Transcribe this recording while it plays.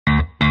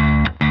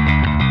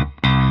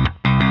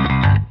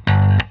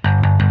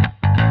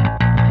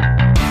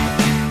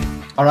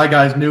All right,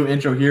 guys, new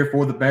intro here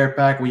for the Bear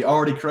Pack. We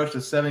already crushed the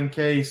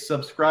 7K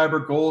subscriber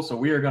goal, so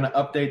we are going to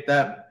update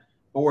that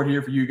board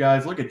here for you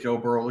guys. Look at Joe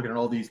Burrow, looking at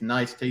all these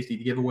nice,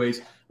 tasty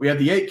giveaways. We have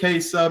the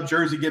 8K sub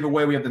jersey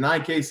giveaway. We have the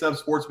 9K sub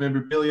sports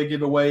memorabilia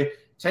giveaway,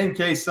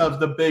 10K subs,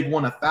 the big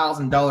one,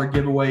 $1,000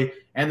 giveaway,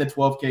 and the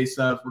 12K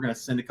subs. We're going to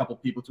send a couple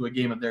people to a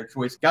game of their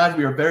choice. Guys,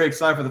 we are very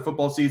excited for the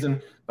football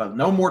season, but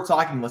no more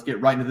talking. Let's get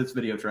right into this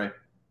video, Trey.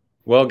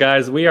 Well,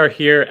 guys, we are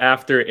here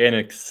after an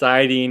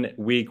exciting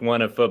week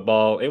one of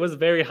football. It was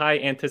very high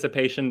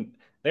anticipation.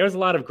 There was a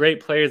lot of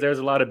great players. There was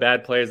a lot of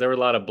bad players. There were a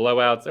lot of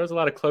blowouts. There was a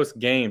lot of close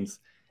games.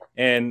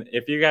 And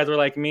if you guys were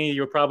like me, you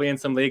were probably in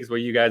some leagues where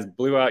you guys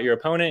blew out your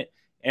opponent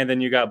and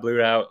then you got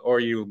blew out or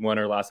you won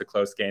or lost a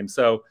close game.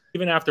 So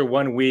even after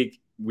 1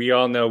 week, we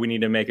all know we need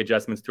to make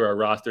adjustments to our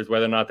rosters,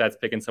 whether or not that's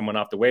picking someone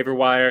off the waiver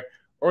wire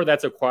or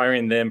that's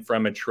acquiring them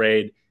from a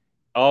trade.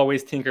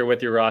 Always tinker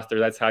with your roster.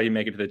 That's how you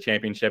make it to the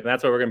championship. And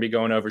that's what we're going to be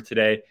going over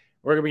today.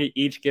 We're going to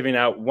be each giving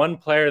out one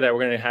player that we're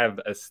going to have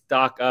a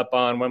stock up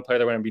on, one player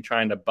that we're going to be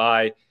trying to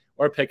buy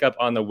or pick up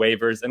on the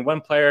waivers, and one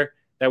player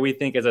that we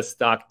think is a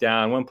stock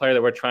down, one player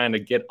that we're trying to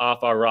get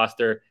off our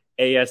roster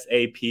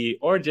ASAP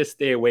or just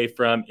stay away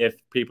from if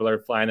people are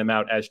flying them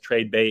out as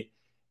trade bait.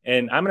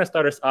 And I'm going to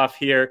start us off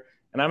here,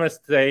 and I'm going to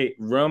say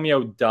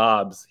Romeo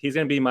Doubs. He's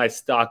going to be my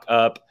stock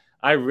up.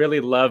 I really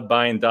love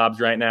buying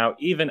Doubs right now,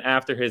 even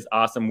after his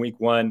awesome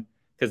week one,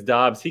 because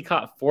Doubs, he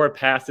caught 4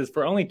 passes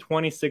for only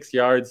 26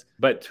 yards,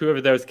 but 2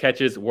 of those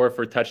catches were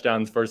for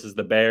touchdowns versus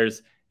the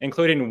Bears,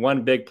 including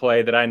one big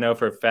play that I know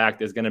for a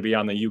fact is going to be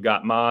on the You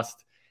Got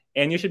Mossed.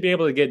 And you should be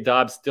able to get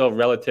Doubs still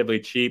relatively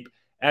cheap,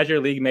 as your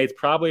league mates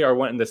probably are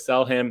wanting to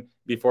sell him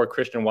before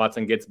Christian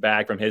Watson gets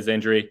back from his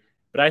injury.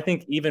 But I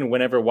think even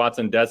whenever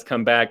Watson does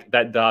come back,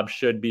 that Doubs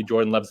should be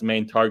Jordan Love's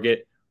main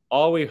target.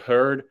 All we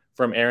heard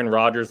from Aaron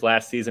Rodgers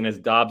last season is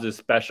Doubs is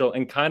special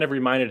and kind of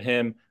reminded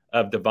him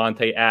of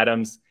Devontae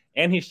Adams.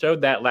 And he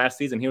showed that last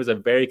season. He was a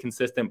very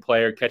consistent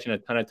player, catching a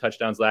ton of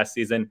touchdowns last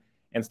season.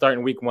 And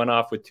starting week one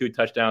off with 2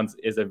 touchdowns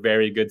is a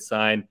very good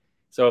sign.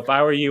 So if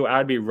I were you, I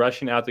would be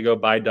rushing out to go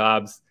buy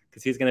Doubs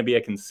because he's going to be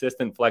a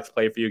consistent flex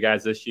play for you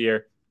guys this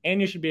year.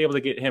 And you should be able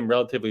to get him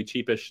relatively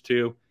cheapish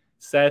too.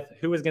 Seth,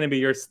 who is going to be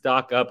your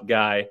stock up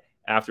guy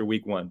after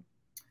week one?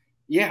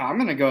 Yeah, I'm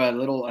going to go a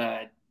little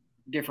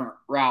different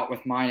route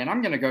with mine, and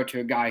I'm going to go to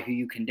a guy who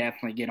you can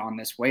definitely get on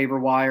this waiver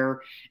wire.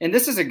 And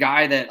this is a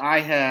guy that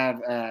I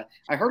have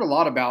I heard a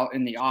lot about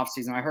in the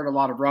offseason. I heard a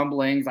lot of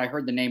rumblings. I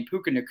heard the name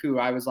Puka Nacua.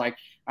 I was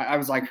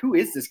like, who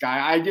is this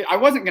guy? I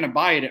wasn't going to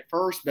buy it at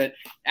first, but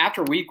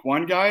after week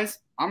one, guys,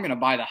 I'm going to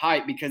buy the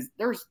hype because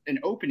there's an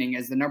opening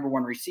as the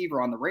 #1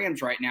 receiver on the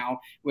Rams right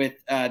now with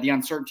the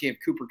uncertainty of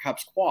Cooper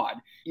Kupp's quad.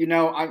 You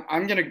know,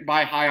 I'm going to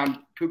buy high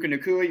on Puka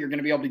Nacua. You're going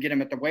to be able to get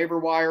him at the waiver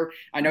wire.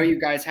 I know you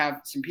guys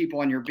have some people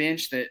on your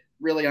bench that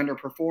really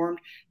underperformed.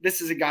 This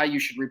is a guy you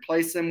should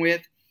replace them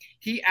with.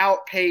 He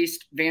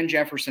outpaced Van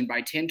Jefferson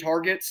by 10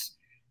 targets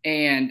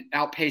and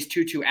outpaced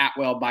Tutu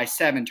Atwell by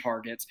 7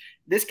 targets.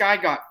 This guy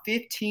got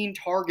 15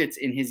 targets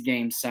in his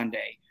game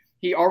Sunday.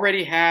 He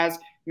already has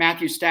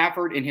Matthew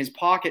Stafford in his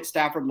pocket.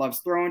 Stafford loves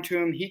throwing to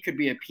him. He could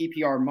be a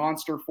PPR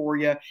monster for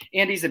you.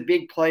 And he's a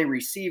big play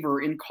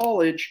receiver. In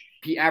college,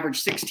 he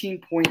averaged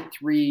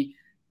 16.3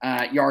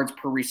 yards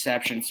per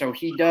reception. So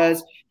he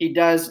does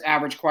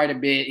average quite a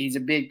bit. He's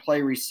a big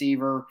play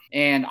receiver.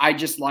 And I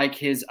just like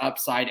his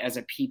upside as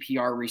a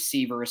PPR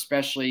receiver,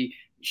 especially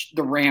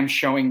the Rams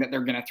showing that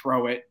they're going to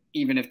throw it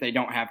even if they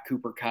don't have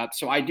Cooper Kupp.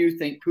 So I do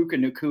think Puka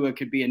Nacua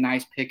could be a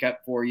nice pickup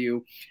for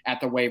you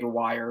at the waiver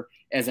wire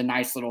as a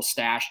nice little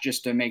stash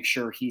just to make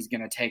sure he's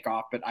going to take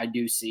off. But I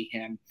do see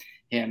him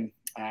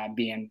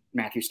being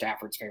Matthew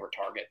Stafford's favorite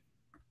target.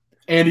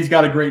 And he's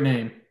got a great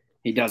name.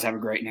 He does have a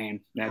great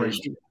name.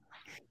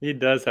 He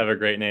does have a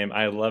great name.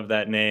 I love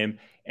that name.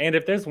 And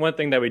if there's one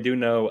thing that we do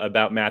know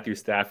about Matthew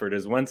Stafford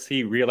is once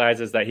he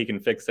realizes that he can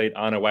fixate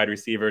on a wide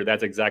receiver,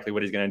 that's exactly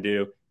what he's going to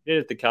do. He did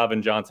it to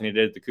Calvin Johnson. He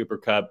did it to Cooper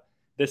Kupp.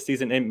 This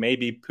season, it may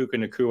be Puka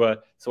Nacua,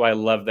 so I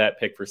love that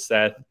pick for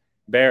Seth.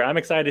 Bear, I'm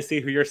excited to see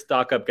who your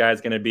stock-up guy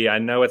is going to be. I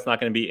know it's not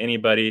going to be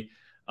anybody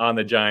on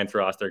the Giants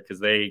roster because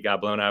they got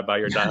blown out by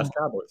your Dallas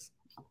Cowboys.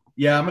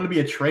 Yeah, I'm going to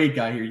be a trade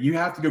guy here. You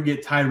have to go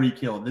get Tyreek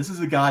Hill. This is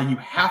a guy you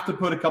have to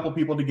put a couple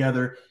people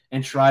together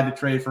and try to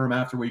trade for him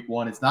after week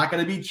one. It's not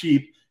going to be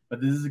cheap,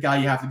 but this is a guy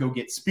you have to go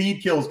get.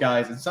 Speed kills,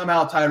 guys, and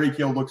somehow Tyreek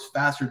Hill looks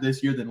faster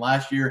this year than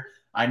last year.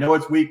 I know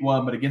it's week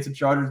one, but against the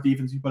Chargers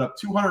defense, he put up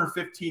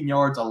 215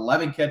 yards,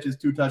 11 catches,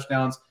 2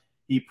 touchdowns.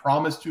 He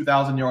promised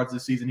 2,000 yards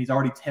this season. He's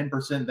already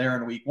 10% there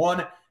in week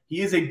one.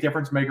 He is a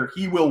difference maker.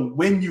 He will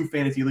win you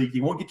fantasy leagues.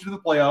 He won't get you to the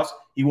playoffs.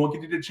 He won't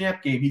get you to the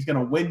champ game. He's going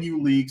to win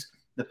you leagues.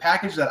 The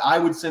package that I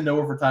would send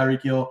over for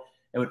Tyreek Hill,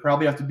 it would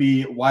probably have to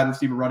be wide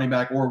receiver, running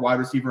back, or wide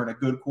receiver and a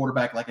good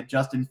quarterback like a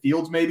Justin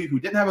Fields maybe, who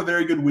didn't have a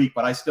very good week,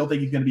 but I still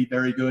think he's going to be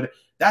very good.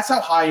 That's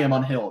how high I am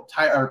on Hill.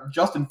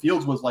 Justin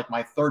Fields was like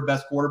my 3rd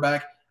best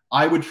quarterback.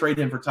 I would trade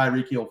him for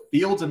Tyreek Hill.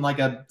 Fields and like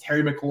a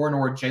Terry McLaurin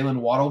or a Jalen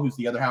Waddle, who's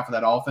the other half of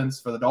that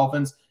offense for the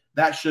Dolphins,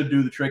 that should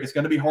do the trick. It's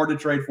going to be hard to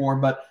trade for him,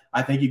 but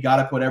I think you got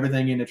to put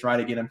everything in to try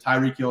to get him.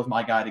 Tyreek Hill is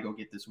my guy to go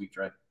get this week,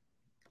 Trey.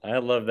 I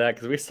love that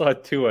because we saw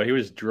Tua. He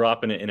was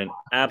dropping it in an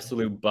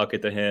absolute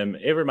bucket to him.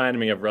 It reminded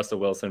me of Russell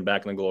Wilson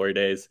back in the glory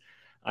days.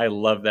 I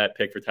love that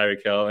pick for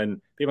Tyreek Hill.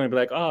 And people might be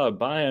like, oh,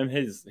 buy him.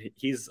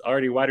 He's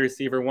already wide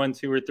receiver 1,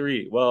 2, or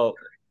 3. Well,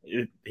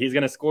 he's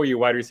going to score you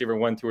wide receiver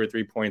 1, 2, or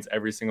 3 points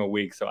every single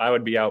week. So I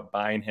would be out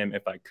buying him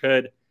if I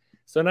could.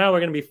 So now we're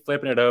going to be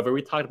flipping it over.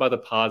 We talked about the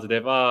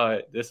positive. Oh,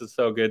 this is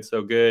so good,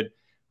 so good.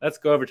 Let's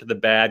go over to the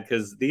bad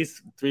because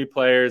these 3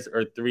 players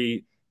or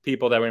 3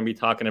 people that we're going to be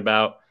talking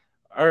about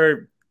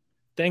are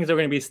things that we're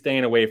going to be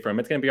staying away from.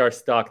 It's going to be our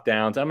stock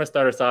downs. I'm going to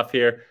start us off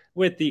here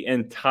with the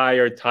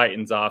entire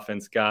Titans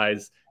offense,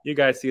 guys. You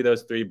guys see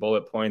those 3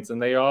 bullet points,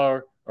 and they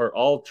are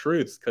all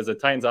truths because the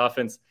Titans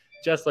offense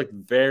just looked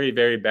very,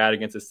 very bad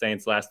against the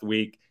Saints last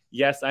week.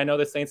 Yes, I know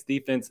the Saints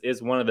defense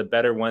is one of the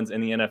better ones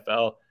in the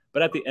NFL,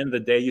 but at the end of the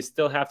day, you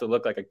still have to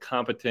look like a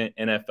competent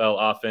NFL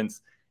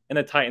offense. And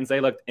the Titans, they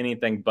looked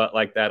anything but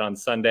like that on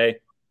Sunday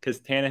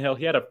because Tannehill,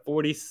 he had a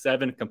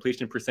 47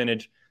 completion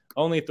percentage,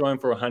 only throwing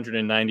for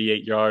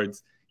 198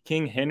 yards.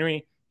 King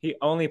Henry, he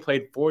only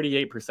played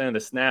 48% of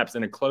the snaps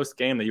in a close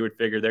game that you would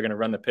figure they're going to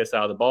run the piss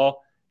out of the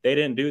ball. They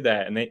didn't do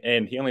that,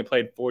 and he only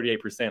played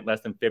 48%,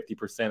 less than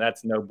 50%.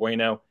 That's no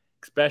bueno,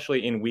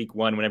 especially in week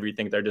 1 whenever you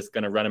think they're just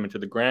going to run him into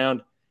the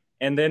ground.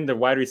 And then the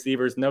wide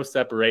receivers, no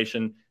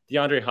separation.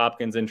 DeAndre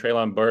Hopkins and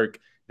Treylon Burke,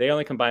 they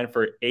only combined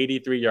for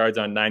 83 yards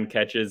on 9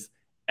 catches.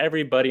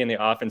 Everybody in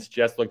the offense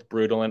just looked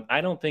brutal, and I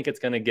don't think it's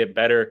going to get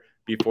better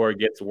before it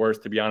gets worse,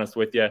 to be honest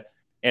with you.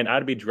 And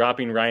I'd be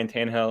dropping Ryan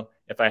Tannehill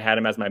if I had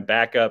him as my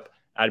backup.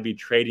 I'd be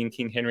trading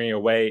King Henry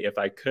away if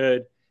I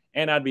could.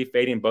 And I'd be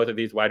fading both of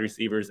these wide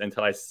receivers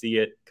until I see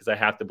it because I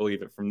have to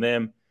believe it from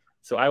them.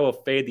 So I will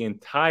fade the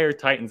entire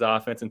Titans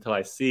offense until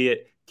I see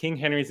it. King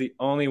Henry's the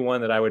only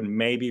one that I would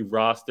maybe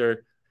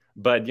roster.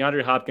 But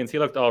DeAndre Hopkins, he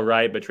looked all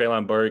right. But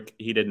Treylon Burke,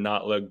 he did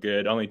not look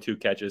good. Only 2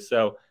 catches.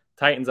 So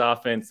Titans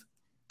offense.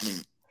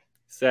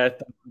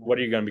 Seth, what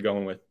are you going to be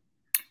going with?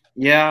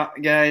 Yeah,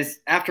 guys,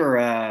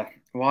 after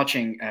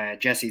watching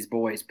Jesse's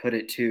boys put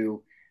it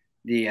to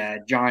the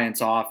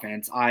Giants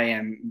offense, I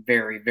am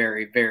very,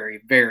 very,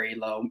 very, very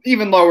low,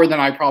 even lower than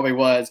I probably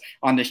was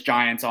on this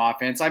Giants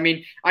offense. I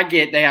mean, I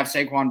get they have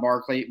Saquon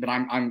Barkley, but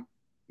I'm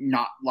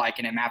not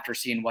liking him after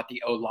seeing what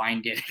the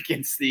O-line did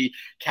against the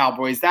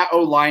Cowboys. That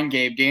O-line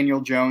gave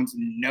Daniel Jones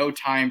no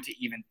time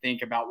to even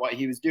think about what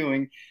he was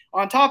doing.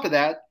 On top of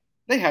that,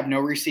 they have no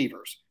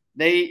receivers.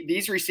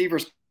 These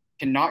receivers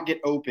cannot get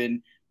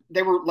open.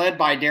 They were led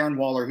by Darren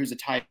Waller, who's a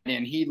tight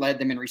end. He led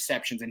them in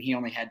receptions, and he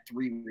only had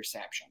 3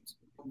 receptions.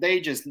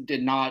 They just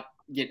did not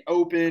get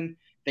open.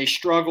 They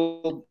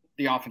struggled.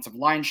 The offensive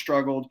line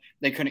struggled.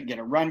 They couldn't get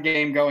a run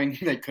game going.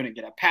 They couldn't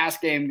get a pass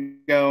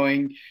game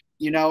going.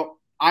 You know,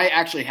 I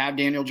actually have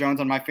Daniel Jones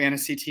on my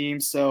fantasy team,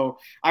 so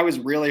I was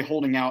really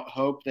holding out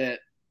hope that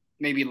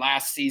maybe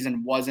last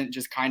season wasn't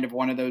just kind of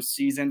one of those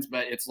seasons,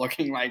 but it's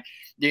looking like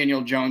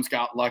Daniel Jones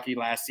got lucky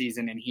last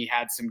season, and he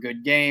had some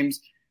good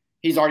games.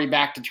 He's already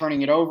back to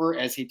turning it over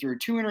as he threw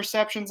 2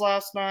 interceptions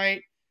last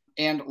night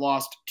and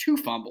lost 2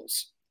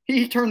 fumbles.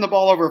 He turned the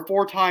ball over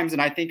 4 times,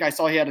 and I think I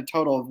saw he had a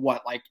total of,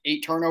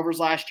 8 turnovers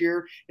last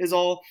year is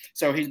all.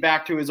 So he's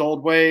back to his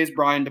old ways.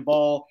 Brian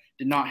DeBall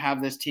did not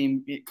have this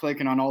team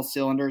clicking on all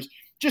cylinders.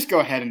 Just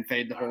go ahead and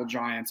fade the whole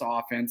Giants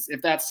offense.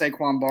 If that's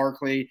Saquon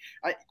Barkley,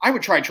 I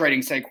would try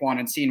trading Saquon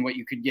and seeing what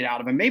you could get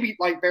out of him. Maybe,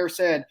 like Bear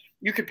said,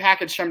 you could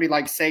package somebody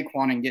like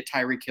Saquon and get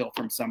Tyreek Hill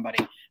from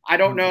somebody. I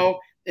don't know.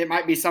 It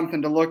might be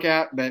something to look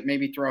at, but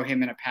maybe throw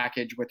him in a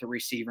package with a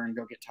receiver and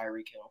go get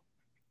Tyreek Hill.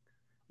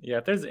 Yeah,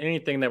 if there's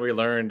anything that we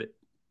learned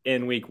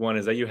in week 1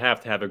 is that you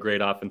have to have a great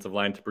offensive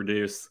line to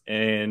produce.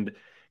 And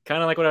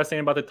kind of like what I was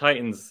saying about the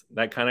Titans,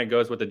 that kind of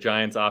goes with the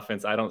Giants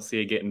offense. I don't see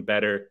it getting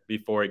better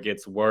before it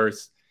gets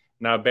worse.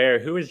 Now, Bear,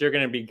 who is your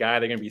going to be guy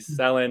they're going to be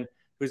selling?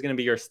 Who's going to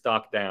be your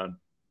stock down?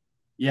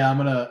 Yeah, I'm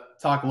going to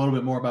talk a little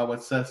bit more about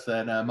what Seth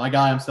said. My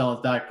guy I'm selling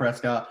is Dak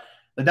Prescott.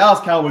 The Dallas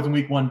Cowboys in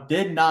week 1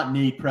 did not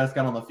need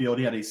Prescott on the field.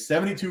 He had a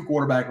 72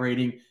 quarterback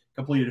rating,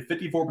 completed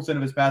 54%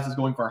 of his passes,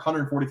 going for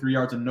 143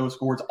 yards and no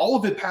scores. All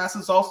of his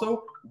passes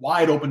also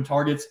wide open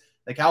targets.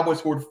 The Cowboys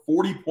scored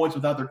 40 points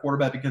without their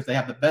quarterback because they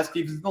have the best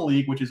defense in the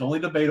league, which is only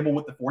debatable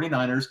with the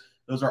 49ers.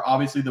 Those are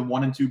obviously the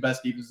 1 and 2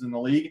 best defenses in the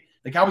league.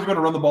 The Cowboys are going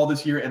to run the ball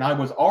this year, and I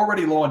was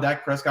already low on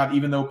Dak Prescott,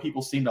 even though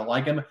people seem to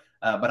like him,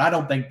 but I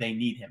don't think they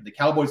need him. The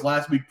Cowboys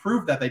last week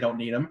proved that they don't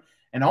need him.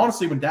 And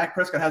honestly, when Dak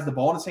Prescott has the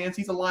ball in his hands,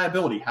 he's a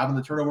liability, having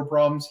the turnover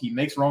problems. He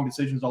makes wrong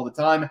decisions all the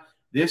time.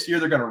 This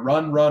year, they're going to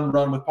run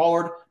with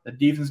Pollard. The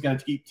defense is going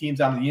to keep teams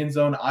out of the end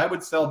zone. I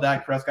would sell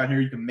Dak Prescott here.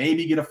 You can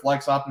maybe get a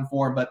flex option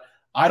for him, but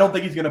I don't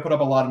think he's going to put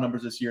up a lot of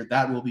numbers this year.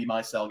 That will be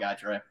my sell guy,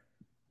 Trey.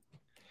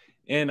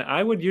 And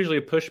I would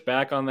usually push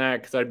back on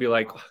that because I'd be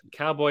like,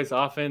 Cowboys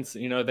offense,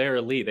 they're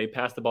elite. They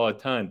pass the ball a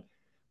ton.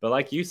 But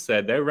like you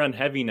said, they run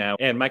heavy now.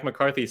 And Mike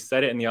McCarthy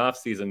said it in the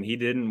offseason. He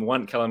didn't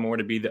want Kellen Moore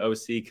to be the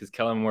OC because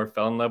Kellen Moore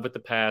fell in love with the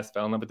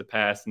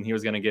pass, and he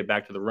was going to get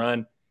back to the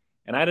run.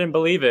 And I didn't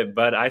believe it,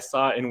 but I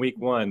saw it in week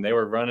 1. They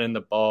were running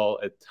the ball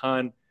a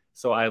ton.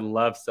 So I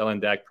love selling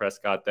Dak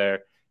Prescott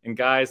there. And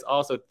guys,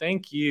 also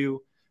thank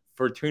you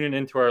for tuning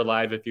into our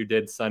live if you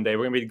did Sunday.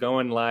 We're going to be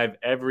going live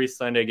every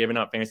Sunday, giving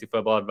out fantasy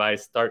football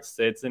advice, start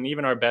sits, and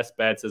even our best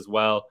bets as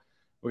well.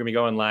 We're going to be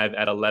going live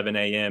at 11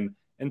 a.m.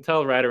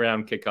 until right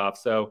around kickoff.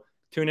 So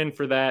tune in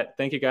for that.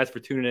 Thank you guys for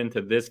tuning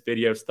into this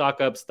video. Stock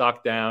up,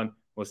 stock down.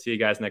 We'll see you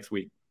guys next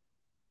week.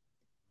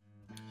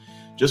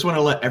 Just want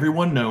to let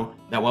everyone know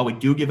that while we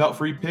do give out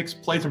free picks,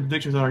 plays, and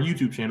predictions on our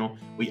YouTube channel,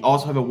 we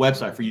also have a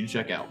website for you to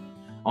check out.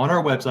 On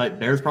our website,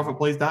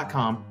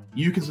 bearsprofitplays.com,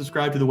 you can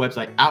subscribe to the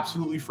website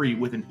absolutely free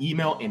with an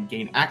email and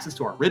gain access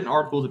to our written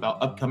articles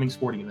about upcoming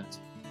sporting events.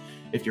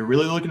 If you're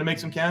really looking to make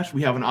some cash,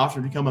 we have an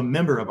option to become a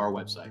member of our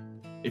website.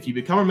 If you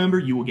become a member,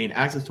 you will gain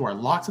access to our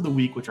locks of the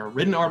week, which are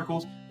written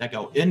articles that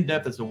go in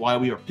depth as to why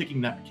we are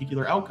picking that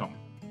particular outcome.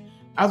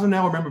 As of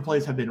now, our member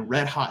plays have been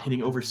red hot,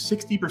 hitting over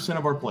 60%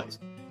 of our plays.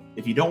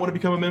 If you don't want to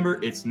become a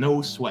member, it's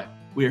no sweat.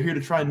 We are here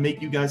to try and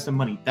make you guys some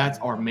money. That's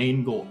our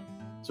main goal.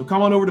 So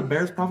come on over to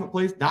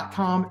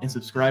bearsprofitplays.com and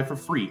subscribe for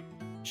free.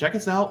 Check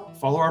us out,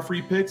 follow our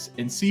free picks,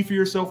 and see for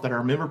yourself that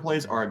our member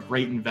plays are a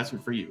great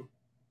investment for you.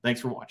 Thanks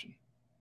for watching.